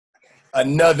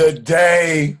Another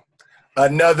day,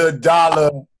 another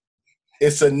dollar.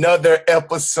 It's another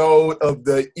episode of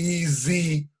the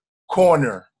Easy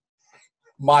Corner.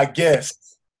 My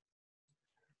guest,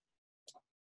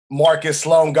 Marcus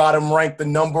Sloan, got him ranked the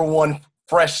number one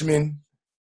freshman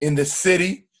in the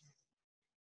city.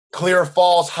 Clear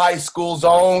Falls High School's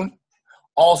own.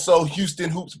 Also, Houston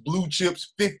Hoops Blue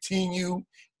Chips 15U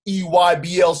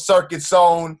EYBL Circuit's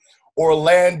own.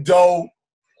 Orlando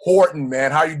Horton,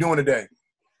 man. How you doing today?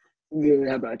 Good.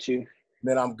 How about you?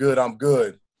 Man, I'm good.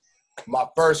 My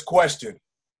first question.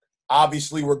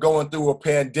 Obviously, we're going through a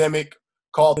pandemic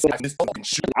called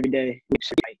Every day,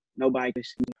 nobody can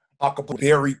see. talk about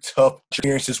very tough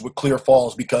experiences with Clear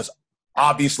Falls because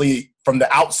obviously from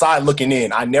the outside looking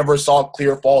in, I never saw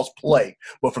Clear Falls play,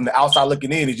 but from the outside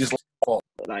looking in, it's just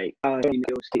Like,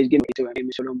 it's giving me to him,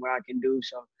 show them what I can do.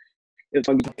 So, if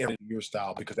I get your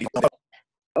style because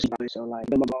so like,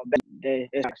 I'm about that.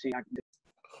 That's what I see I can do.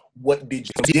 what did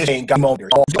you ain't got on there?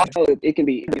 It can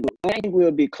be. I think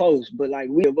we'll be close, but like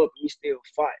we have up, we still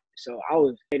fight. So I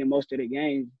was hitting most of the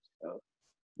games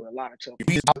with a lot of tough.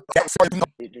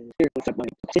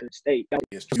 State.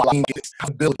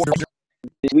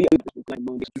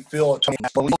 You feel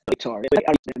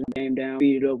Game down,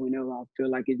 beat it up whenever I feel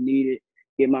like it's needed.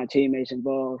 Get my teammates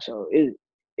involved. So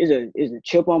it's a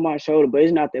chip on my shoulder, but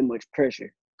it's not that much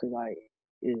pressure because like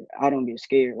I don't get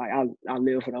scared. Like I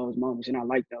live for those moments, and I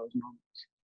like those moments.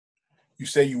 You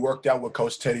say you worked out with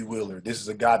Coach Teddy Wheeler. This is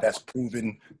a guy that's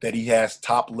proven that he has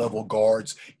top-level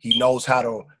guards. He knows how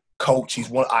to coach. He's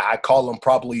one. I call him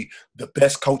probably the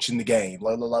best coach in the game.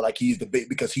 Like he's the big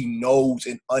because he knows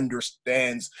and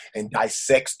understands and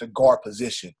dissects the guard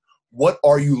position. What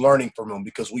are you learning from him?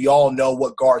 Because we all know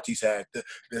what guards he's had.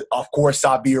 Of course,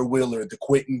 Sabir Wheeler, the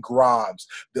Quentin Grimes,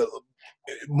 the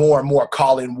more and more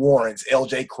Colin Warrens,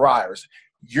 LJ Cryers.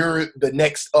 You're the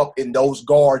next up in those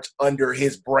guards under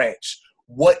his branch.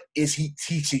 What is he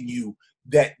teaching you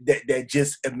that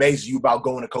just amazes you about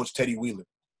going to Coach Teddy Wheeler?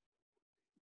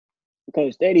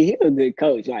 Coach Teddy, he's a good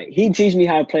coach. Like he teaches me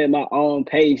how to play at my own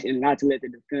pace and not to let the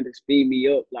defender speed me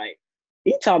up. Like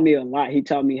he taught me a lot. He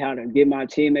taught me how to get my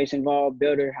teammates involved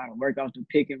better, how to work off the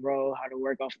pick and roll, how to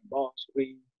work off the ball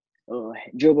screen,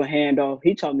 dribble handoff.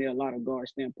 He taught me a lot of guard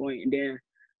standpoint. And then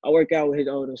I work out with his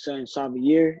older son,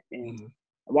 Xavier, and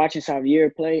watching Xavier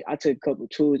play, I took a couple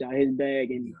tools out of his bag,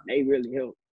 and they really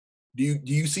helped. Do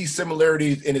you see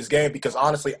similarities in his game? Because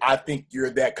honestly, I think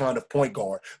you're that kind of point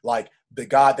guard, like the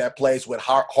guy that plays with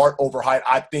heart over height.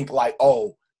 I think like,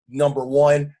 number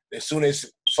one. As soon as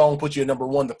someone put you at number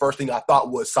one, the first thing I thought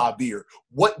was Sabir.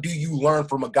 What do you learn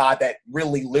from a guy that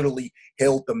really, literally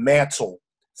held the mantle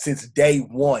since day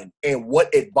one? And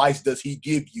what advice does he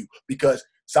give you? Because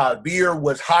Sabir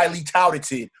was highly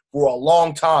touted for a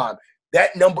long time.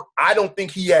 That number, I don't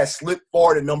think he has slipped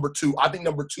far to number two. I think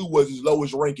number two was his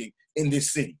lowest ranking in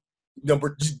this city.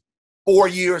 4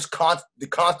 years, the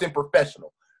constant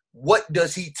professional. What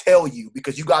does he tell you?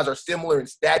 Because you guys are similar in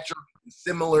stature,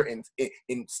 similar in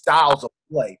styles of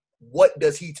play. What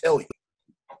does he tell you?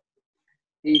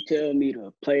 He tell me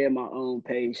to play at my own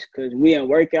pace because we in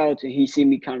workouts and he see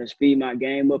me kind of speed my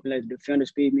game up and let the defender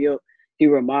speed me up. He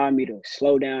remind me to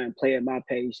slow down and play at my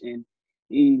pace. And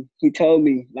he told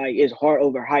me, like, it's heart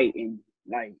over height and,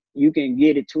 like, you can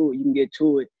get to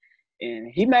it. And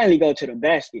he mainly go to the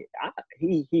basket.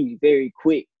 He's very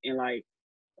quick and, like,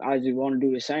 I just want to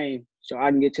do the same so I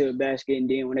can get to the basket. And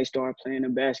then when they start playing the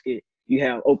basket, you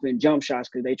have open jump shots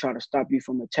because they try to stop you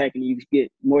from attacking. You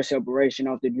get more separation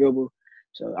off the dribble.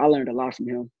 So I learned a lot from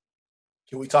him.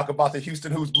 Can we talk about the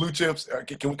Houston Hoops Blue Chips?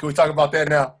 Can we talk about that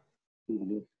now?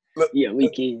 Mm-hmm. Yeah, we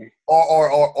can.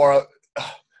 Or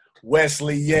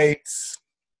Wesley Yates,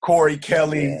 Corey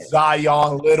Kelly,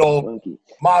 Zion Little,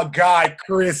 my guy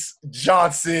Chris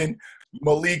Johnson,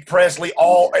 Malik Presley,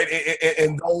 all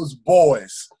and those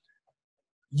boys.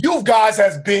 You guys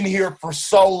has been here for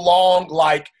so long.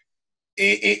 Like,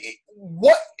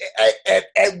 what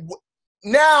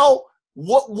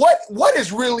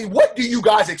do you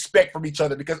guys expect from each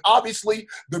other? Because obviously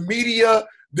the media,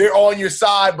 they're on your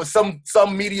side, but some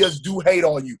medias do hate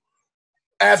on you.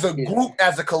 As a group,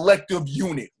 as a collective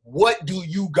unit, what do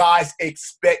you guys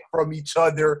expect from each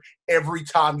other every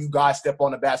time you guys step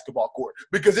on a basketball court?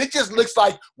 Because it just looks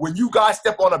like when you guys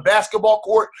step on a basketball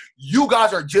court, you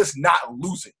guys are just not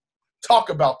losing.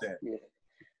 Talk about that. Yeah.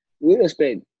 We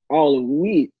expect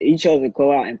each other to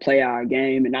go out and play our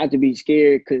game and not to be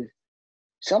scared because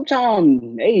sometimes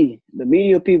the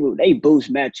media people, they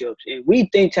boost matchups. And we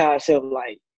think to ourselves,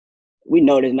 like, we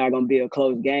know there's not going to be a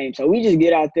close game. So we just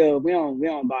get out there. We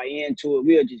don't buy into it.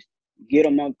 We'll just get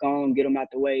them out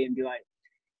the way and be like,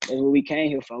 That's what we came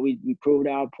here for. We proved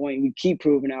our point. We keep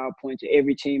proving our point to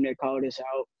every team that called us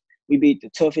out. We beat the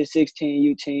toughest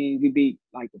 16U teams. We beat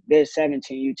like the best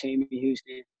 17U team in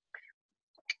Houston.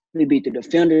 We beat the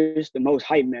defenders, the most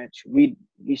hype match. We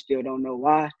still don't know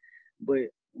why, but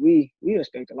we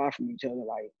expect a lot from each other.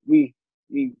 Like we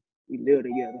live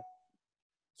together.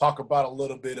 Talk about a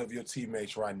little bit of your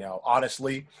teammates right now.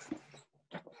 Honestly,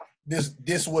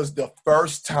 this was the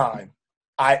first time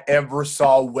I ever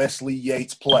saw Wesley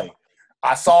Yates play.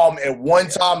 I saw him at one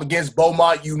time against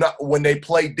Beaumont when they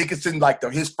played Dickinson, like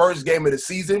his first game of the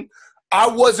season. I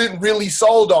wasn't really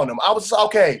sold on him. I was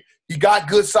okay. He got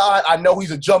good side. I know he's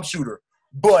a jump shooter,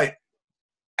 but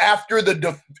after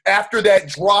that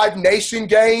Drive Nation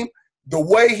game, the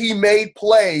way he made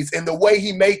plays and the way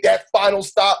he made that final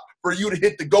stop for you to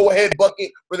hit the go-ahead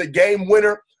bucket for the game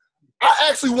winner, I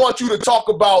actually want you to talk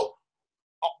about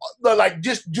like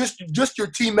just your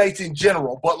teammates in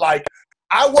general. But like,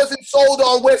 I wasn't sold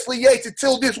on Wesley Yates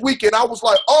until this weekend. I was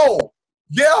like, oh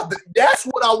yeah, that's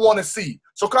what I want to see.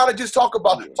 So kind of just talk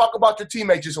about your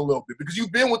teammates just a little bit, because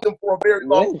you've been with them for a very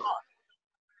long time.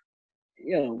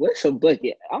 Yeah, Wes a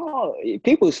bucket.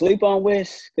 People sleep on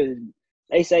Wes because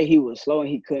they say he was slow and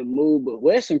he couldn't move, but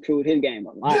Wes improved his game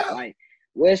a lot. Yeah. Like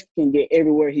Wes can get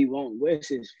everywhere he wants.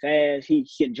 Wes is fast. He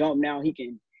can jump now. He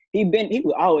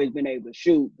was always been able to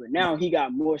shoot, but now he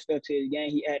got more stuff to his game.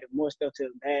 He added more stuff to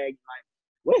his bag. Like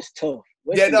Wes tough.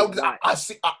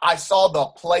 I saw the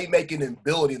playmaking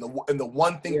ability, and the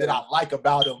one thing that I like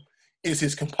about him is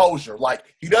his composure. Like,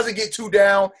 he doesn't get too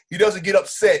down. He doesn't get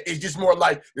upset. It's just more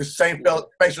like the same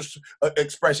facial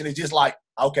expression. It's just like,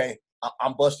 okay,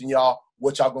 I'm busting y'all.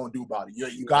 What y'all gonna do about it?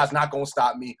 You guys not gonna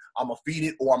stop me. I'm gonna feed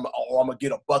it, or I'm gonna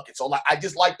get a bucket. So like, I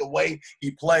just like the way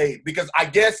he played, because I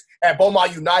guess at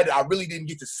Beaumont United I really didn't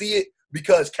get to see it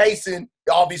because Kaysen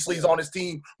obviously is on his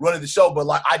team running the show. But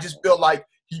like, I just feel like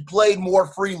he played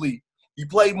more freely. He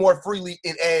played more freely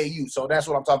in AAU. So that's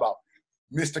what I'm talking about,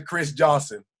 Mr. Chris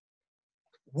Johnson.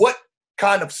 What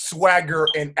kind of swagger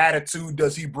and attitude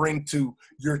does he bring to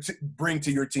your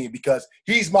team? Because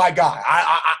he's my guy.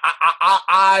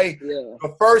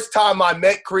 The first time I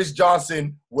met Chris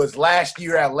Johnson was last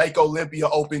year at Lake Olympia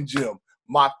Open Gym.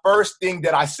 My first thing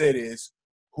that I said is,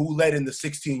 who let in the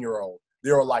 16-year-old?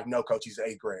 They were like, no, coach, he's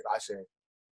 8th grade. I said,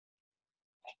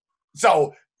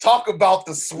 so talk about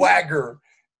the swagger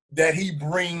that he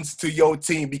brings to your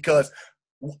team, because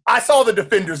I saw the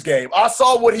defenders game. I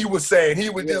saw what he was saying. He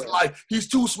was just like, he's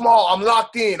too small. I'm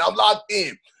locked in.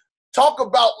 Talk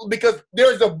about, because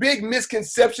there's a big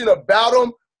misconception about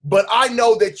him, but I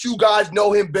know that you guys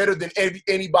know him better than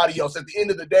anybody else. At the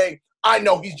end of the day, I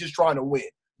know he's just trying to win.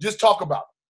 Just talk about it.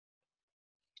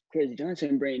 Chris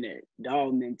Johnson bring that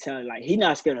dog mentality. Like, he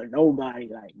not scared of nobody.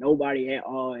 Like, nobody at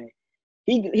all. And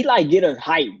he like get us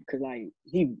hyped, because like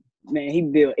he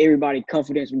build everybody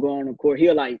confidence from going on the court.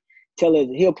 He'll like tell us,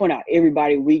 he'll point out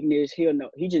everybody's weakness. He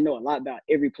just know a lot about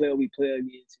every player we play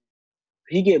against.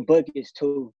 He get buckets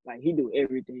too. Like, he do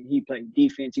everything. He play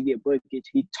defense. He get buckets.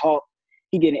 He talk.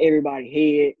 He getting everybody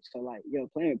head. So like,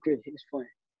 playing with Chris, it's fun.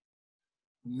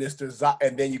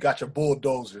 And then you got your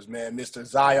bulldozers, man. Mr.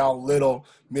 Zion Little,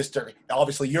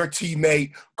 obviously your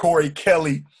teammate Corey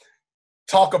Kelly.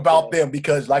 Talk about them,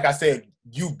 because like I said,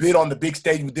 you've been on the big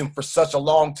stage with them for such a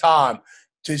long time.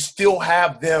 To still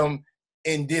have them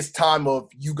in this time of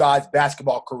you guys'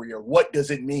 basketball career, what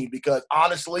does it mean? Because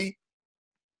honestly,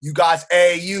 you guys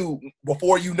AAU,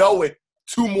 before you know it,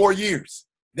 2 more years.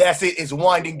 That's it. It's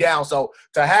winding down. So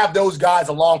to have those guys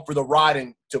along for the ride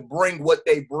and to bring what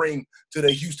they bring to the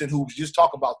Houston Hoops, just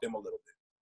talk about them a little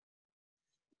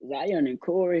bit. Zion and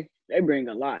Corey, they bring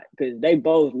a lot, because they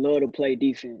both love to play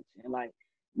defense. And like,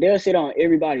 they'll sit on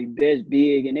everybody's best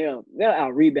big, and they'll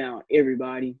out rebound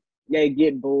everybody. They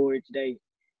get boards. They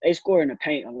score in the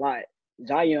paint a lot.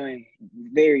 Zion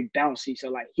very bouncy, so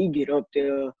like, he get up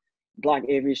there, block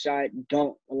every shot,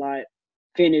 dunk a lot,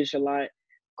 finish a lot.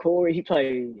 Corey, he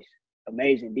plays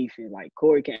amazing defense. Like,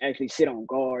 Corey can actually sit on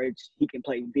guards. He can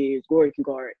play bigs. Corey can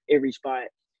guard every spot.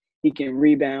 He can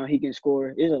rebound. He can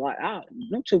score. There's a lot.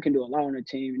 Them two can do a lot on the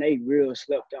team. They real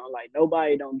slept on. Like,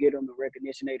 nobody don't get them the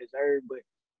recognition they deserve, but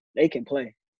they can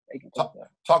play.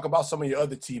 Talk about some of your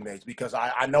other teammates, because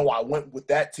I know I went with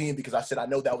that team because I said I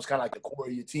know that was kind of like the core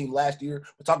of your team last year.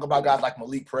 But talk about guys like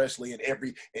Malik Presley and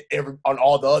every on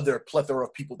all the other plethora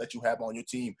of people that you have on your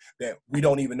team that we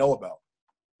don't even know about.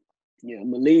 Yeah,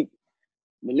 Malik,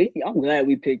 I'm glad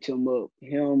we picked him up.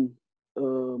 Him,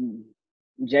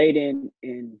 Jaden,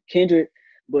 and Kendrick.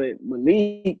 But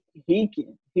Malik, he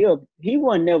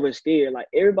wasn't never scared. Like,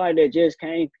 everybody that just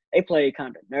came, they played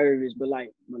kind of nervous, but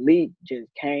like, Malik just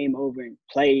came over and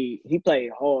played. He played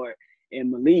hard,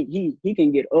 And Malik, he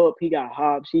can get up. He got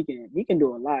hops. He can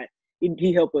do a lot.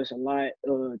 He helped us a lot.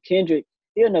 Kendrick,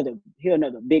 he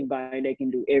another big body that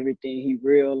can do everything. He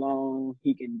real long.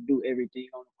 He can do everything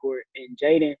on the court. And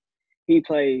Jaden, he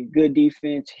played good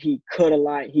defense. He cut a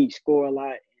lot. He score a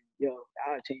lot. And,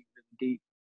 our team is deep.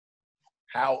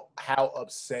 How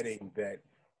upsetting that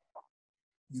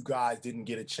you guys didn't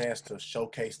get a chance to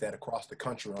showcase that across the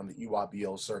country on the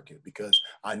EYBL circuit, because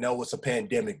I know it's a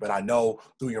pandemic, but I know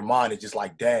through your mind it's just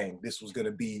like, dang, this was going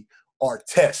to be our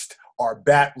test, our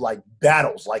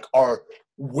battles,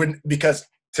 because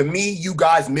to me, you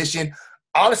guys' mission,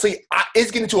 honestly,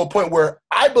 it's getting to a point where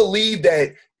I believe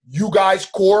that you guys'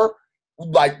 core,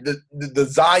 like the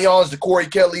Zions, the Corey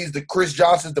Kellys, the Chris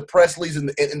Johnsons, the Presleys,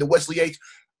 and the Wesley Yates,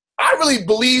 I really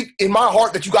believe in my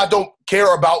heart that you guys don't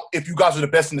care about if you guys are the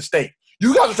best in the state.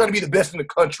 You guys are trying to be the best in the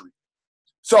country.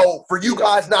 So for you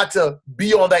guys not to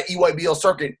be on that EYBL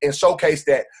circuit and showcase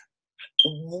that,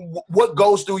 what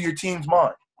goes through your team's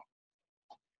mind?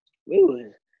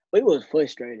 We was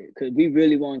frustrated because we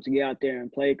really wanted to get out there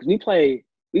and play, because we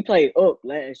played up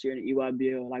last year in the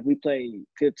EYBL. Like, we played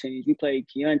 15s. We played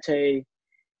Keontae,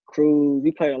 Cruz.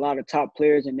 We played a lot of top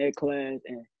players in that class,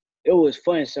 and it was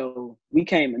fun. So we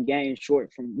came a game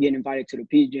short from getting invited to the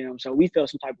PGM. So we felt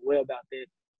some type of way about that.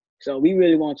 So we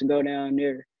really want to go down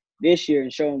there this year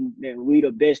and show them that we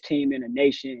the best team in the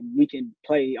nation. And we can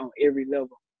play on every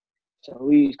level. So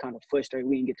we was kind of frustrated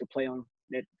we didn't get to play on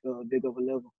that big of a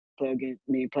level, play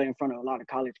in front of a lot of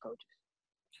college coaches.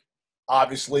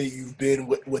 Obviously, you've been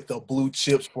with the Blue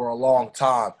Chips for a long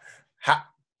time.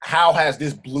 How has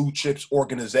this Blue Chips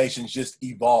organization just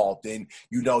evolved? And,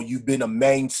 you've been a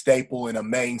main staple and a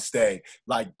mainstay,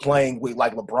 like playing with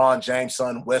like LeBron James'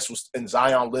 son, and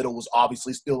Zion Little was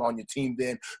obviously still on your team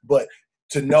then. But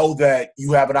to know that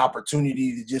you have an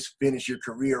opportunity to just finish your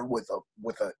career with a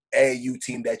AAU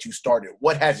team that you started,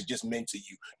 what has it just meant to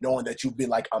you, knowing that you've been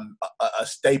like a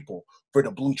staple for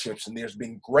the Blue Chips, and there's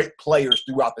been great players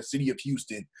throughout the city of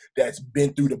Houston that's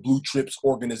been through the Blue Chips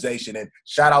organization? And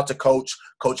shout out to Coach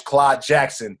Clyde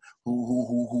Jackson,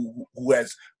 who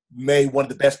has made one of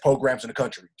the best programs in the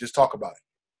country. Just talk about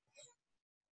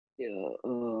it. Yeah,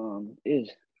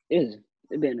 it's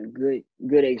been a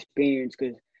good experience,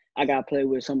 because I got to play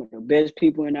with some of the best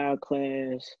people in our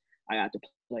class. I got to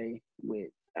play with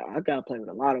a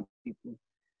lot of people,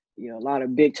 a lot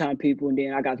of big time people, and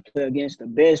then I got to play against the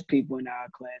best people in our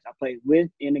class. I played with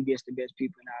and against the best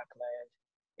people in our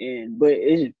class, but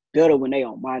it's better when they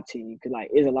on my team, because like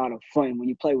it's a lot of fun when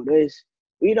you play with us.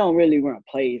 We don't really run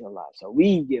plays a lot, so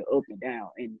we get up and down,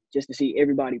 and just to see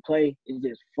everybody play is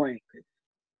just fun.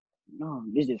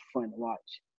 It's just fun to watch.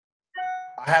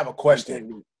 I have a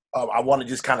question. I want to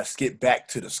just kind of skip back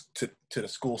to the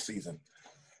school season.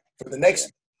 For the next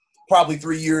probably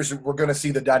 3 years, we're going to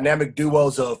see the dynamic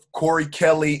duos of Corey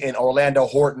Kelly and Orlando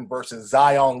Horton versus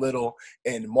Zion Little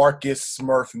and Marcus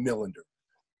Smurf Millender.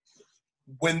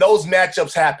 When those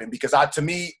matchups happen, because I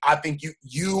think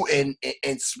you and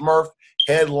Smurf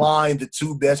headline the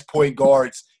two best point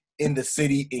guards in the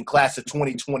city in class of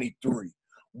 2023.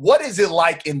 What is it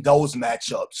like in those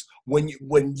matchups when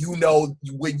you know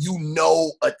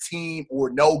a team or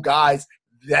know guys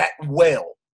that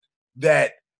well,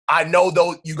 that I know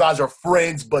though you guys are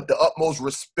friends, but the utmost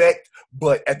respect,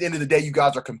 but at the end of the day, you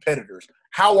guys are competitors.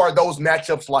 How are those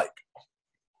matchups like?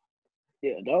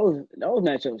 Yeah, those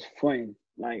matchups fun,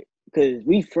 like, because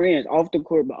we friends off the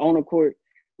court, but on the court,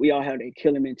 we all have that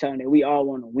killer mentality. We all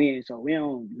want to win, so we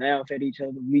don't laugh at each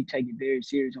other. We take it very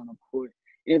serious on the court.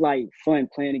 It's like fun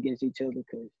playing against each other,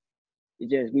 because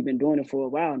we've been doing it for a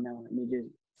while now, and it's just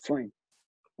fun.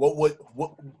 What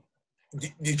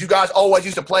did you guys always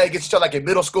used to play against each other, like in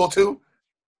middle school too?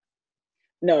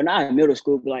 No, not in middle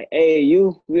school, but like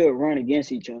AAU, we'll run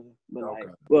against each other.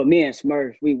 But me and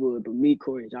Smurf, we would, but me,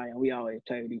 Corey, Zion, we always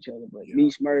play with each other. But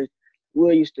me, Smurf,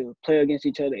 we used to play against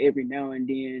each other every now and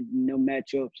then,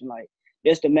 matchups, and like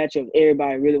that's the matchup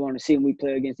everybody really want to see when we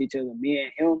play against each other, me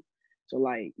and him. So,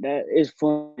 like, that is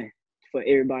fun for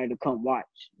everybody to come watch.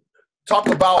 Talk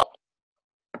about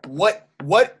what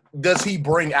does he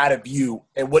bring out of you,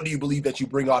 and what do you believe that you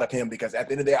bring out of him? Because at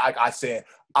the end of the day, like I said,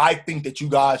 I think that you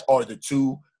guys are the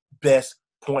two best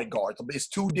point guards. It's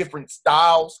two different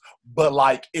styles, but,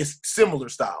 like, it's similar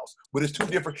styles. But it's two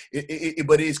different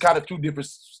but it's kind of two different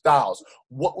styles.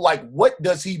 What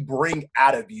does he bring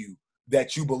out of you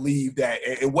that you believe that,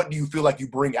 and what do you feel like you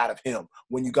bring out of him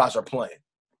when you guys are playing?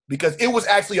 Because it was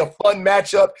actually a fun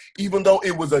matchup, even though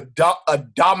it was a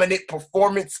dominant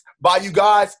performance by you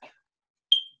guys.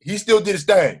 He still did his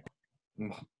thing.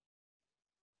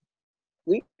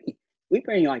 we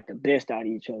bring like the best out of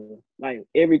each other. Like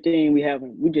everything we have,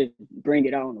 we just bring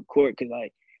it out on the court because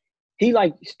like he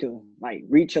likes to like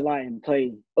reach a lot and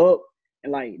play up,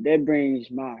 and like that brings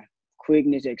my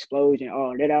quickness, explosion,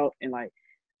 all that out. And like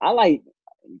I like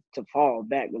to fall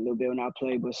back a little bit when I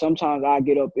play, but sometimes I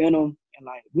get up in them and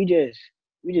like we just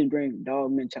bring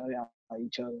dog mentality out of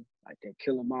each other, like that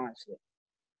killer mindset.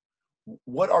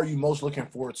 What are you most looking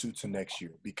forward to next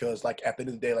year? Because like at the end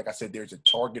of the day, like I said, there's a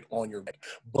target on your back,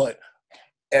 but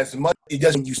as much it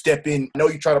doesn't you step in. I know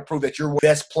you try to prove that you're one of the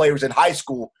best players in high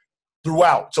school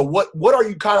throughout. So what are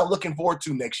you kind of looking forward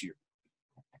to next year?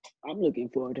 I'm looking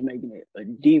forward to making it a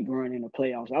deep run in the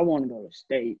playoffs. I want to go to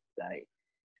state. Like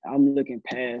I'm looking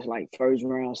past like first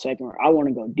round, second round. I want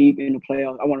to go deep in the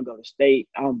playoffs. I want to go to state.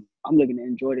 I'm looking to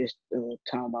enjoy this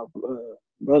time with my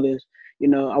brothers. You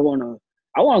know, I want to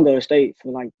go to state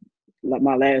for like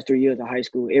my last 3 years of high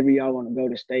school. Every year I want to go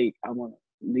to state. I want to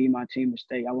lead my team to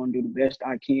state. I want to do the best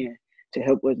I can to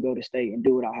help us go to state and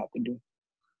do what I have to do.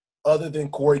 Other than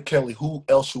Corey Kelly, who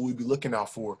else should we be looking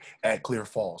out for at Clear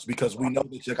Falls? Because we know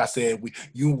that, like I said,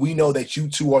 we know that you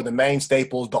two are the main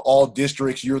staples, the all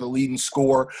districts. You're the leading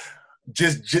scorer.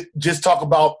 Just talk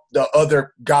about the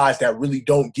other guys that really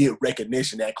don't get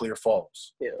recognition at Clear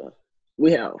Falls. Yeah,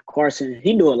 we have Carson.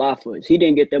 He do a lot for us. He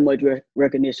didn't get that much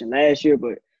recognition last year,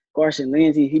 but Carson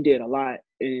Lindsay, he did a lot.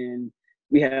 And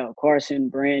we have Carson,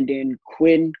 Brandon,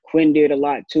 Quinn. Quinn did a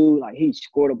lot too. Like he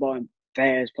scored a ball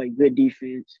fast, played good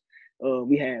defense.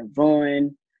 We had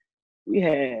Vaughn. We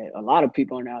had a lot of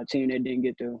people on our team that didn't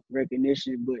get the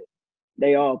recognition, but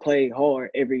they all played hard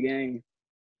every game.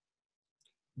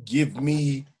 Give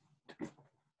me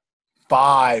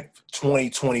 5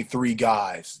 2023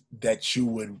 guys that you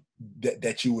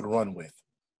would run with.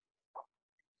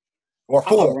 Or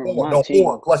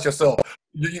four plus yourself.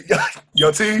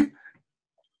 Your team?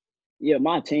 Yeah,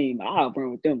 my team. I'll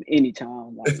run with them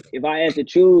anytime. Like if I had to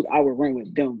choose, I would run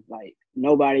with them. Like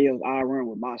nobody else, I'll run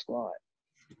with my squad.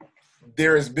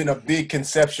 There has been a big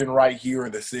conception right here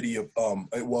in the city of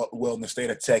in the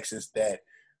state of Texas that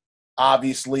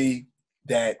obviously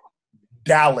that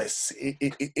Dallas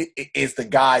is the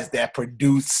guys that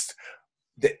produce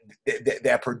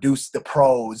that produce the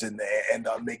pros and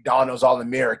the McDonald's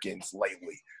All-Americans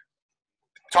lately.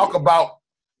 Talk about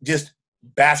just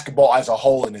basketball as a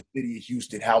whole in the city of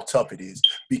Houston, how tough it is,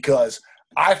 because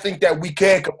I think that we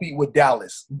can compete with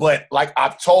Dallas. But like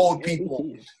I've told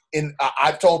people in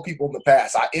the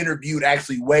past, I interviewed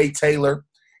actually Wade Taylor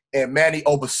and Manny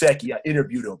Obaseki. I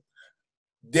interviewed them.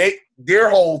 Their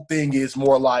whole thing is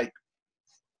more like,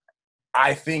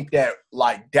 I think that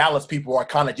like Dallas people are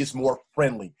kind of just more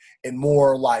friendly and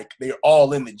more like they're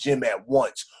all in the gym at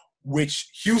once, which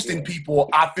Houston people,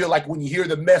 I feel like when you hear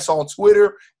the mess on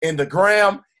Twitter and the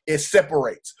gram, it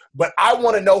separates. But I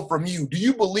want to know from you, do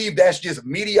you believe that's just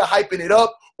media hyping it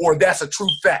up or that's a true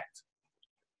fact?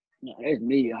 No, that's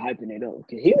media hyping it up.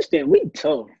 Cause Houston, we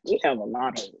tough. We have a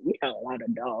lot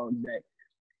of dogs. That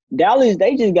Dallas,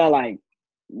 they just got like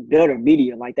better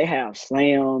media. Like they have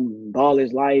Slam, Ball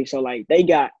is Life. So like they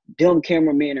got them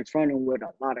cameramen in front of them with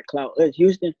a lot of clout. Us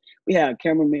Houston, we have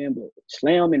cameramen, but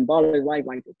Slam and Ball is Life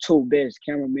like the two best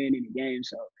cameramen in the game.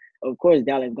 So of course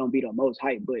Dallas gonna be the most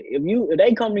hype. But if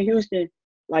they come to Houston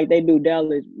like they do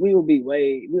Dallas, we'll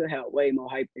have way more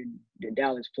hype than the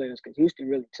Dallas players because Houston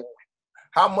really tough.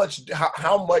 How much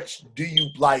do you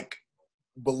like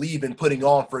believe in putting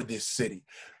on for this city?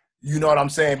 You know what I'm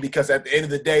saying? Because at the end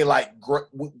of the day, like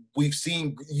we've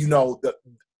seen, you know,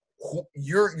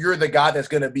 you're the guy that's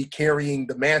going to be carrying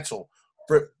the mantle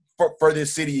for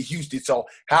this city of Houston. So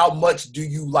how much do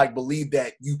you like believe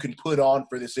that you can put on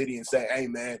for the city and say, hey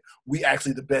man, we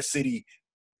actually the best city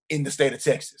in the state of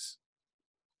Texas?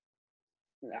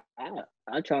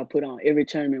 I try to put on every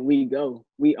tournament we go.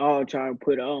 We all try to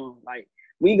put on. Like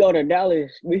we go to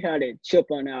Dallas, we have that chip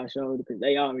on our shoulder because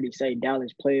they already say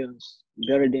Dallas players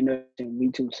better than us and we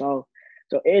too soft.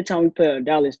 So every time we play a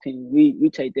Dallas team, we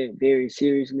take that very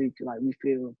seriously. Like we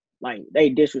feel like they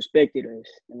disrespected us,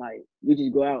 and like we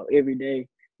just go out every day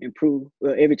and prove.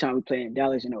 Well, every time we play in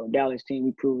Dallas, a Dallas team,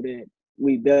 we prove that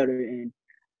we better. And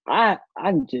I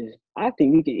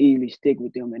think we can easily stick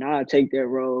with them, and I'll take that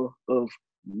role of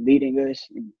leading us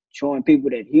and showing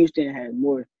people that Houston has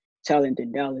more talent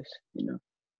than Dallas.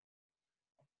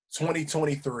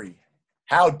 2023.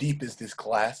 How deep is this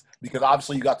class? Because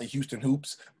obviously you got the Houston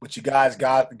Hoops, but you guys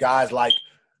got guys like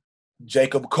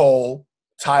Jacob Cole,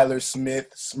 Tyler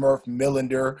Smith, Smurf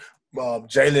Millender,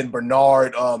 Jalen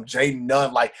Bernard, Jaden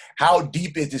Nunn. Like, how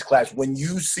deep is this class? When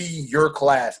you see your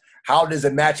class, how does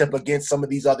it match up against some of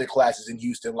these other classes in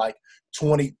Houston, like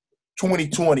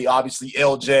 2020, obviously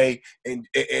LJ and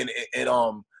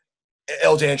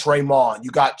LJ and Draymond.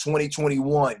 You got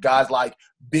 2021 guys like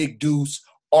Big Deuce,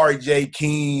 RJ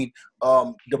Keene,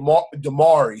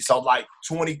 Damari. So like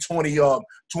 2020,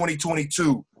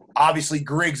 2022. Obviously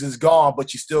Griggs is gone,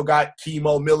 but you still got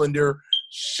Kemo Millender,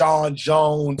 Sean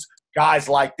Jones, guys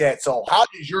like that. So how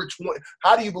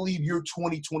do you believe your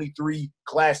 2023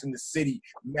 class in the city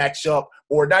match up,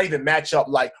 or not even match up?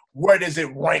 Like, where does it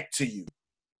rank to you?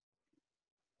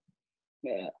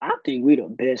 Yeah, I think we the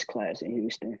best class in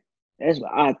Houston. That's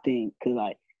what I think. Cause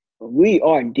like we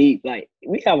are deep. Like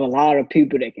we have a lot of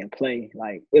people that can play.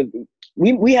 Like if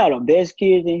we have the best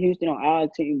kids in Houston on our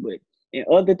team, but in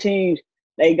other teams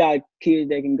they got kids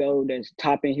that can go that's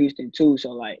top in Houston too.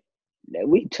 So like that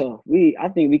we tough. I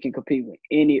think we can compete with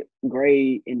any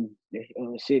grade in the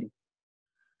city.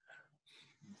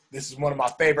 This is one of my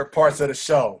favorite parts of the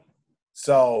show.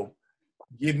 So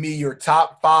give me your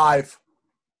top 5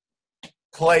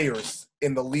 players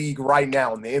in the league right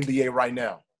now, in the NBA right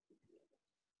now.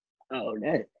 Oh,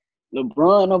 that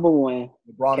LeBron number 1,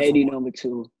 LeBron KD number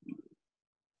 2.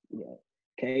 Yeah,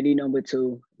 KD number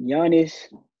 2, Giannis,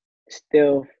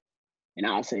 Steph, and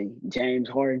I'll say James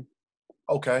Harden.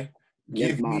 Okay.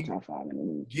 That's my top 5 in the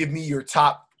league. Give me your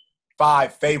top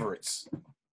 5 favorites.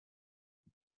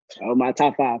 Oh, my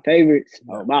top 5 favorites.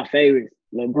 Yeah. Oh, my favorites: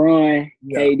 LeBron,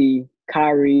 KD,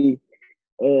 Kyrie.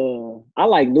 I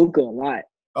like Luka a lot.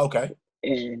 Okay.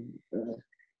 And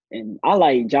I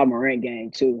like Ja Morant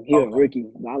game too. He's a rookie,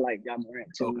 but I like Ja Morant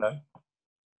too.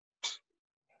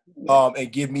 Okay.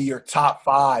 And give me your top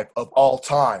 5 of all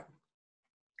time.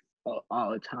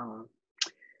 All time.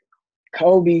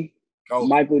 Kobe.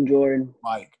 Michael Jordan.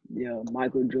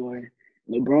 Michael Jordan.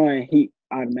 LeBron, he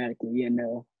automatically,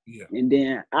 Yeah. And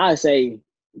then I say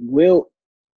Wilt.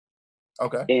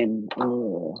 Okay. And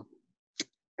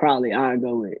probably I'll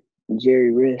go with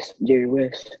Jerry West. That's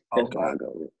what I'll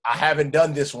go with. I haven't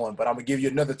done this one, but I'm gonna give you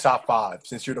another top 5.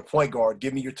 Since you're the point guard,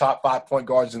 give me your top 5 point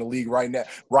guards in the league right now.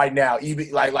 Right now,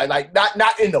 even like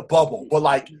not in the bubble, but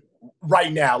like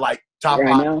right now, like top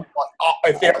right 5. Now?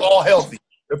 If they're all healthy,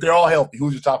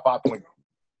 who's your top 5 point guard?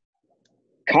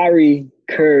 Kyrie,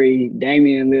 Curry,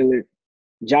 Damian Lillard,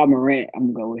 Ja Morant.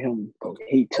 I'm gonna go with him. Okay.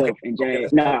 He tough. And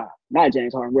James. Not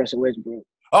James Harden. Russell Westbrook.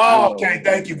 Oh, okay,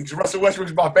 thank you. Because Russell Westbrook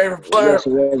is my favorite player.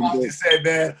 Russell Westbrook. I just said,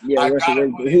 man, Russell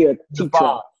Westbrook. He a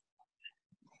teacher.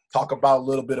 Talk about a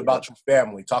little bit about your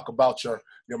family. Talk about your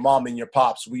mom and your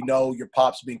pops. We know your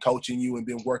pops been coaching you and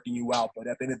been working you out. But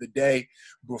at the end of the day,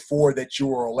 before that, you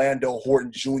were Orlando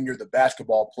Horton Jr., the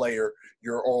basketball player.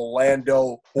 You're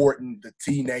Orlando Horton, the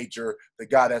teenager, the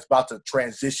guy that's about to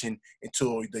transition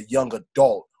into the young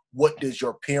adult. What does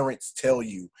your parents tell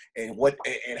you, and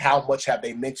how much have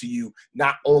they meant to you,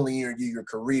 not only in your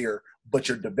career, but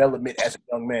your development as a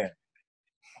young man?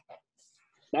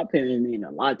 My parents mean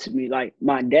a lot to me. Like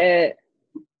my dad,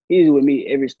 he's with me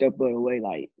every step of the way.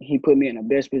 Like he put me in the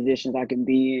best positions I can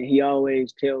be in. He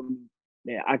always tells me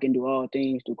that I can do all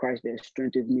things through Christ that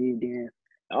strengthens me. Then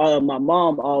my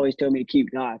mom always tell me to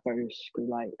keep God first, because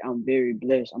like I'm very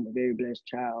blessed. I'm a very blessed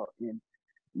child. And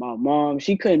my mom,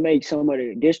 she couldn't make some of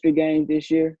the district games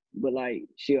this year, but like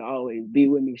she'll always be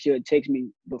with me. She'll text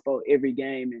me before every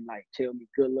game and like tell me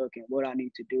good luck and what I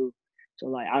need to do. So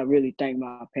like I really thank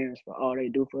my parents for all they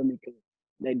do for me, because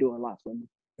they do a lot for me.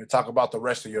 And talk about the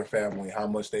rest of your family, how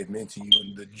much they've meant to you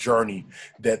and the journey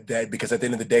that because at the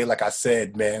end of the day, like I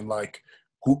said, man, right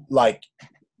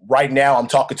now I'm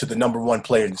talking to the number 1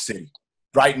 player in the city.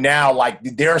 Right now, like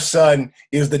their son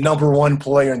is the number 1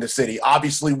 player in the city.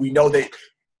 Obviously, we know that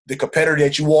the competitor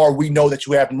that you are, we know that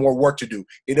you have more work to do.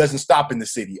 It doesn't stop in the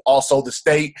city. Also the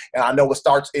state, and I know it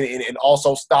starts and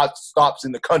also stops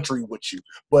in the country with you.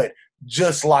 But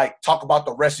just like talk about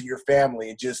the rest of your family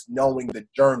and just knowing the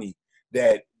journey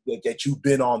that you've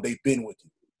been on, they've been with you.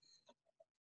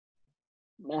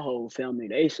 My whole family,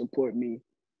 they support me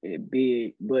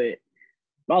big. But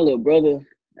my little brother,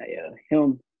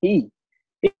 he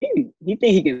think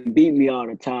he can beat me all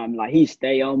the time. Like he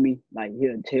stay on me. Like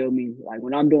he'll tell me, like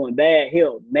when I'm doing bad,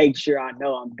 he'll make sure I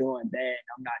know I'm doing bad.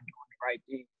 I'm not doing the right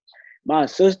thing. My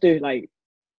sister, like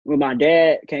when my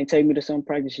dad can't take me to some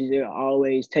practice, she'll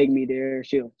always take me there.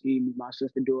 She'll feed me. My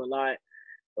sister do a lot.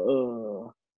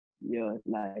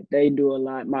 Like they do a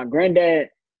lot. My granddad,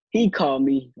 he called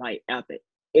me like after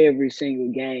every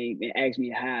single game and asked me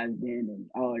how I've been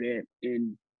and all that.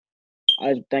 And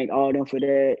I thank all of them for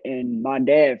that. And my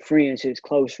dad friends, his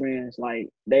close friends, like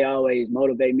they always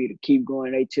motivate me to keep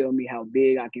going. They tell me how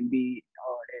big I can be and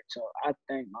all that. So I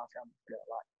thank my family for that a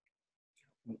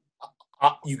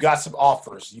lot. You got some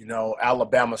offers,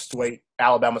 Alabama State,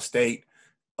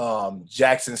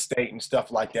 Jackson State and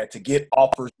stuff like that, to get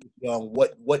offers young,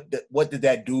 what did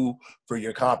that do for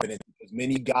your confidence? Because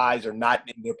many guys are not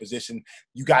in their position.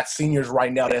 You got seniors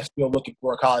right now that's still looking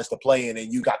for a college to play in,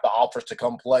 and you got the offers to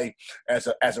come play as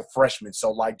a freshman.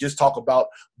 So, like, just talk about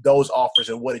those offers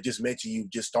and what it just meant to you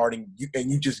just starting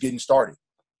and you just getting started.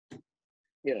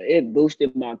 Yeah, it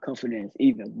boosted my confidence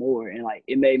even more, and like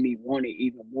it made me want it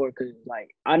even more because like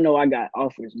I know I got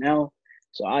offers now,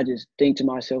 so I just think to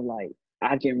myself like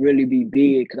I can really be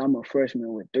big because I'm a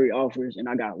freshman with 3 offers and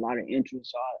I got a lot of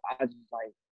interest. So I just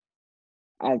like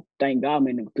I thank God I'm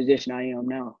in the position I am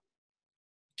now.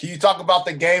 Can you talk about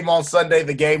the game on Sunday,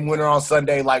 the game winner on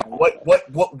Sunday? Like,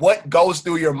 what goes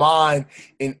through your mind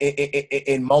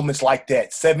in moments like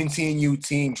that? 17U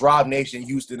team, Drive Nation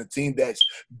Houston, a team that's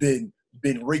been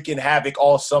wreaking havoc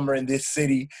all summer in this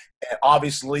city, and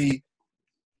obviously,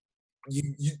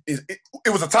 it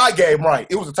was a tie game, right?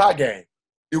 It was a tie game.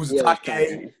 It was a tie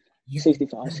game. You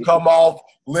 65. come off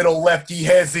little lefty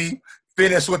hezzy,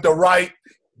 finish with the right,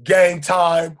 game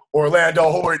time, Orlando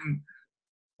Horton.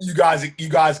 You guys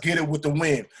get it with the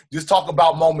win. Just talk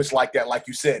about moments like that, like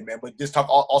you said, man. But just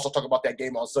also talk about that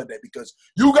game on Sunday because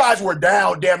you guys were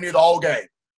down damn near the whole game,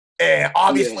 and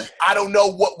obviously, I don't know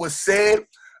what was said.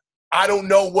 I don't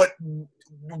know what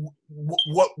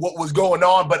was going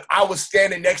on, but I was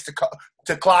standing next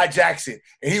to Clyde Jackson,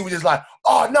 and he was just like,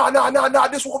 "Oh no,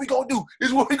 this is what we gonna do. This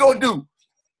is what we gonna do."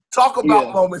 Talk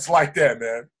about moments like that,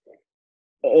 man.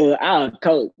 Our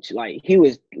coach, like he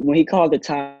was when he called the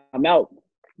timeout.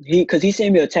 Because he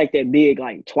seen me attack that big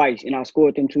like twice, and I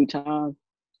scored them 2 times.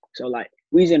 So like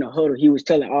we was in a huddle. He was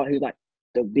telling all he was like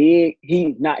the big.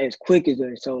 He's not as quick as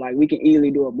us, so like we can easily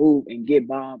do a move and get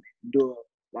bomb and do a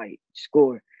like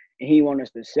score. And he want us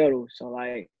to settle. So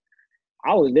like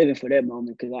I was living for that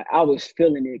moment because like I was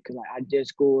feeling it because like I just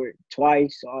scored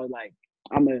twice. So I was like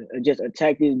I'm gonna just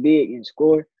attack this big and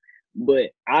score. But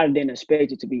I didn't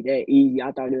expect it to be that easy.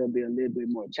 I thought it would be a little bit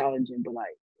more challenging, but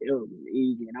like it was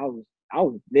easy, and I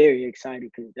was very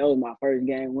excited because that was my first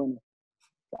game winner.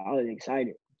 So I was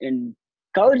excited. And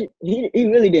coach, he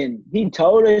really didn't. He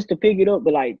told us to pick it up,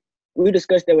 but like we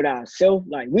discussed that with ourselves.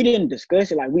 Like we didn't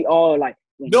discuss it. Like we all like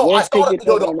when I picked it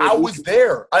up. No, I was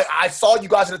there. I saw you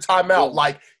guys in the timeout. Yeah.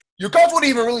 Like your coach wasn't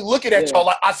even really looking at y'all.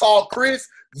 Like I saw Chris,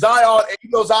 Zion,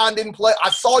 and Zion didn't play. I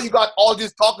saw you guys all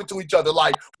just talking to each other.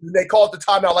 Like when they called the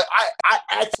timeout. Like I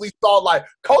actually saw like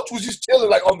coach was just chilling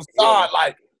like on the side.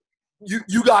 Like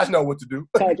you guys know what to do.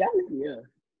 Coach Allen,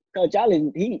 Coach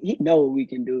Allen, he know what we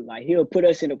can do. Like he'll put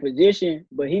us in a position,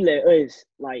 but he let us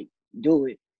like do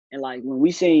it. And like when we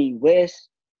see West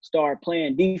start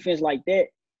playing defense like that,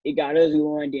 it got us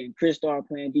going. Then Chris started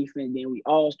playing defense. Then we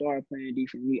all started playing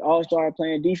defense. We all started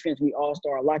playing defense. We all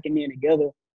started locking in together.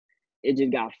 It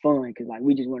just got fun because like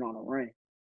we just went on a run.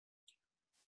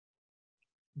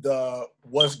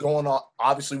 What's going on?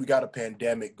 Obviously, we got a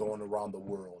pandemic going around the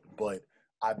world, but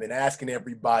I've been asking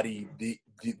everybody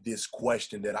this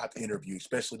question that I've interviewed,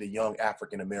 especially the young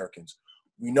African Americans.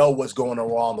 We know what's going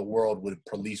around the world with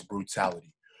police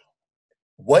brutality.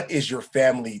 What is your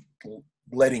family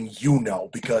letting you know?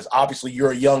 Because obviously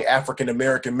you're a young African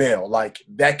American male. Like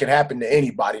that can happen to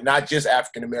anybody, not just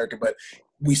African American, but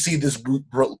we see this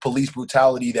police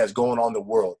brutality that's going on in the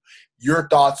world. Your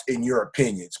thoughts and your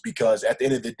opinions, because at the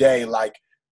end of the day, like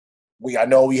I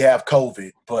know we have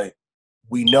COVID, but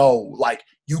we know, like,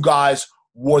 you guys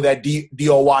wore that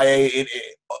DOYA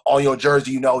on your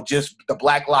jersey, just the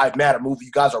Black Lives Matter movement.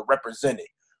 You guys are representing.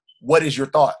 What is your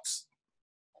thoughts?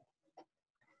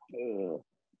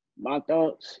 My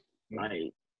thoughts,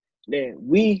 like, that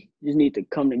we just need to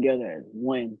come together as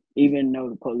one, even though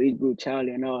the police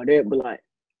brutality and all that, but, like,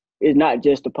 it's not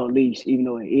just the police, even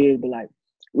though it is, but, like,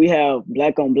 we have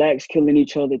black on blacks killing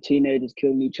each other, teenagers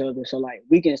killing each other. So, like,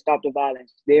 we can stop the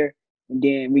violence there. And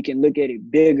then we can look at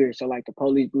it bigger, so like the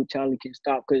police brutality can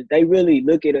stop, because they really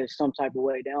look at us some type of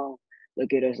way. They don't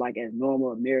look at us like as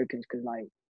normal Americans, because like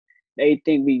they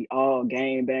think we all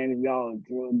gang bangers, we all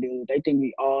drug dealers. They think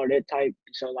we all that type.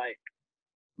 So like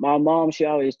my mom, she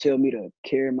always tell me to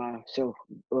carry myself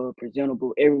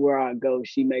presentable everywhere I go.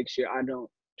 She makes sure I don't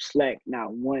slack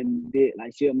not one bit.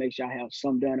 Like she'll make sure I have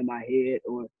something done in my head,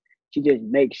 or she just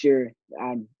makes sure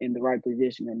I'm in the right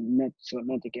position and so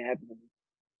nothing can happen to me.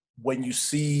 When you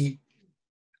see,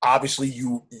 obviously,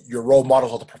 your role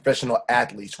models are the professional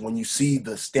athletes. When you see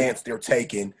the stance they're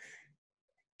taking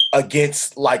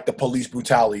against, like, the police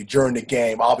brutality during the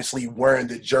game, obviously wearing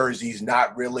the jerseys,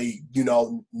 not really,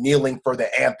 kneeling for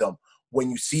the anthem.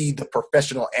 When you see the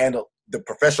professional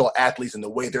athletes and the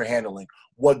way they're handling,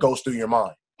 what goes through your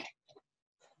mind?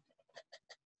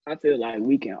 I feel like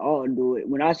we can all do it.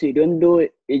 When I see them do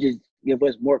it, it just give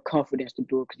us more confidence to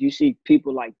do it. Because you see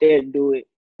people like that do it,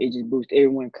 it just boosts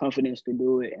everyone's confidence to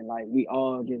do it. And, like, we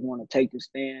all just want to take the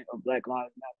stand of Black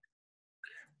Lives Matter.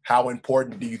 How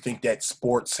important do you think that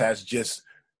sports,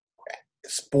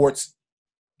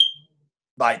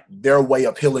 like, their way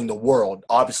of healing the world?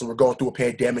 Obviously, we're going through a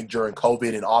pandemic during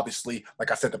COVID, and obviously,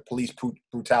 like I said, the police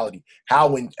brutality.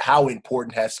 How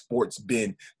important has sports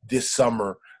been this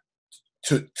summer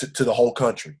to the whole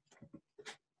country?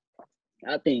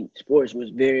 I think sports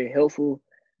was very helpful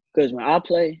because when I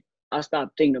play, I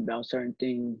stopped thinking about certain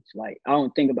things. Like, I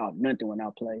don't think about nothing when I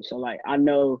play. So, like, I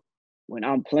know when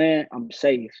I'm playing, I'm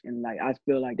safe. And, like, I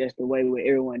feel like that's the way with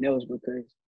everyone else because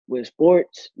with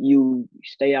sports, you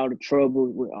stay out of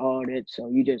trouble with all that. So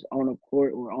you just on the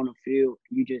court or on the field,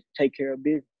 you just take care of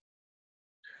business.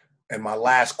 And my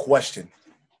last question,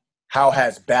 how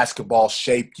has basketball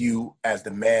shaped you as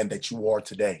the man that you are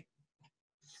today?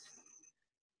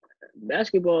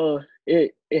 Basketball,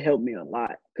 it helped me a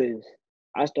lot because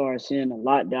I started seeing a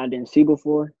lot that I didn't see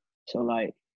before. So,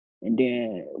 like, and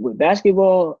then with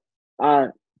basketball, I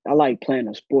like playing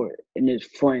a sport and it's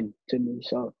fun to me.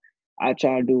 So I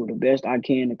try to do the best I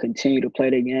can to continue to play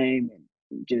the game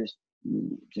and just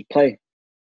play.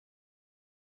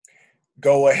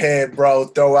 Go ahead, bro.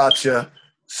 Throw out your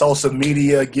social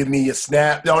media. Give me your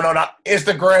Snap. No, not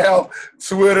Instagram,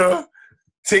 Twitter,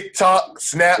 TikTok,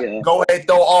 Snap. Yeah. Go ahead,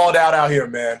 throw all that out here,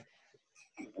 man.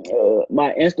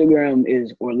 My Instagram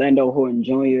is Orlando Horton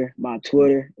Jr. My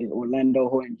Twitter is Orlando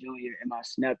Horton Jr. And my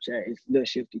Snapchat is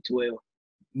LilShifty12.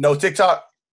 No TikTok?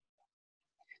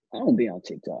 I don't be on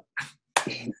TikTok.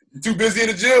 You're too busy in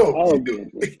the gym.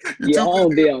 I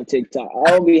don't be on TikTok.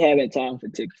 I don't be having time for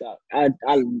TikTok. I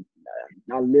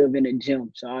live in the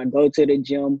gym. So I go to the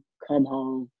gym, come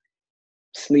home,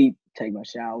 sleep, take my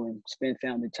shower, and spend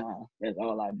family time. That's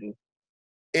all I do.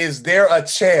 Is there a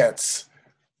chance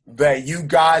that you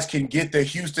guys can get the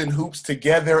Houston Hoops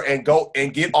together and go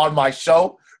and get on my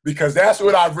show? Because that's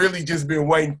what I've really just been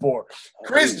waiting for.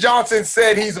 Chris Johnson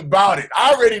said he's about it.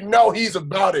 I already know he's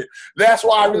about it. That's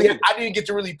why I didn't get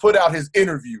to really put out his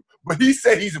interview. But he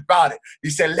said he's about it.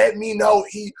 He said, let me know.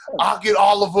 I'll get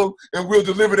all of them, and we'll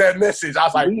deliver that message. I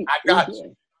was like, I got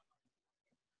you.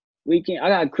 We can. I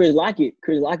got Chris Lockett.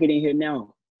 Chris Lockett in here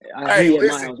now. Hey,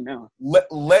 listen,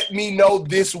 let me know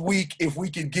this week if we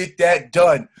can get that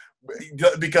done.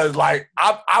 Because, like,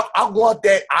 I want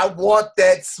that. I want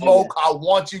that smoke. I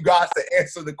want you guys to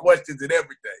answer the questions and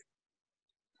everything.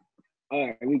 All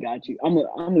right, we got you. I'm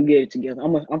gonna get it together.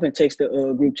 I'm gonna text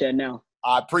the group chat now.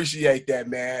 I appreciate that,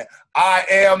 man. I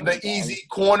am the Easy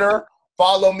Corner.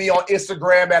 Follow me on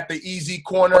Instagram at the Easy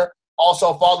Corner.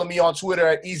 Also follow me on Twitter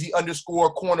at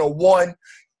Easy_Corner1.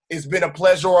 It's been a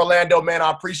pleasure, Orlando, man. I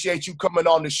appreciate you coming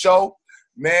on the show.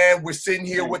 Man, we're sitting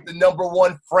here with the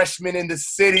 #1 freshman in the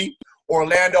city,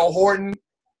 Orlando Horton.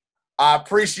 I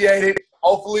appreciate it.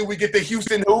 Hopefully we get the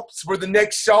Houston Hoops for the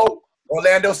next show.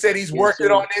 Orlando said he's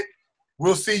working on it.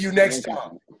 We'll see you next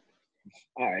time.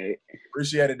 All right.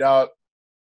 Appreciate it, dog.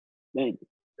 Thank you.